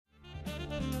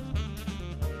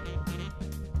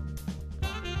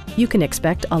You can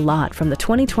expect a lot from the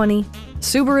 2020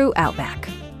 Subaru Outback.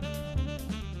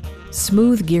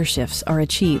 Smooth gear shifts are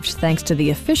achieved thanks to the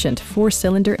efficient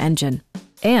 4-cylinder engine.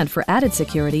 And for added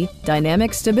security,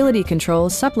 dynamic stability control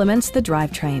supplements the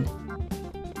drivetrain.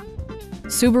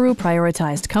 Subaru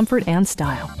prioritized comfort and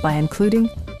style by including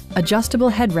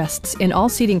adjustable headrests in all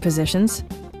seating positions,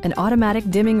 an automatic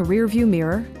dimming rear-view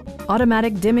mirror,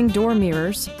 automatic dimming door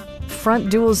mirrors, front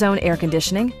dual-zone air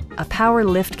conditioning, a power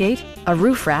liftgate, a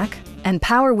roof rack, and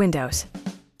power windows.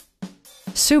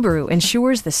 Subaru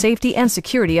ensures the safety and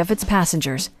security of its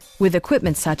passengers with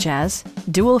equipment such as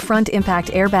dual front impact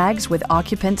airbags with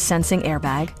occupant sensing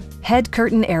airbag, head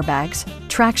curtain airbags,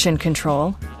 traction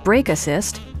control, brake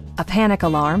assist, a panic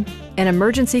alarm, an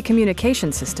emergency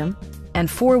communication system, and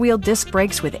 4-wheel disc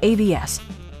brakes with ABS.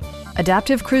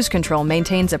 Adaptive Cruise Control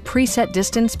maintains a preset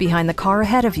distance behind the car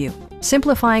ahead of you,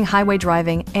 simplifying highway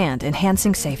driving and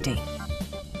enhancing safety.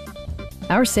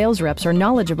 Our sales reps are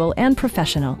knowledgeable and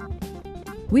professional.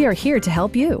 We are here to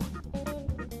help you.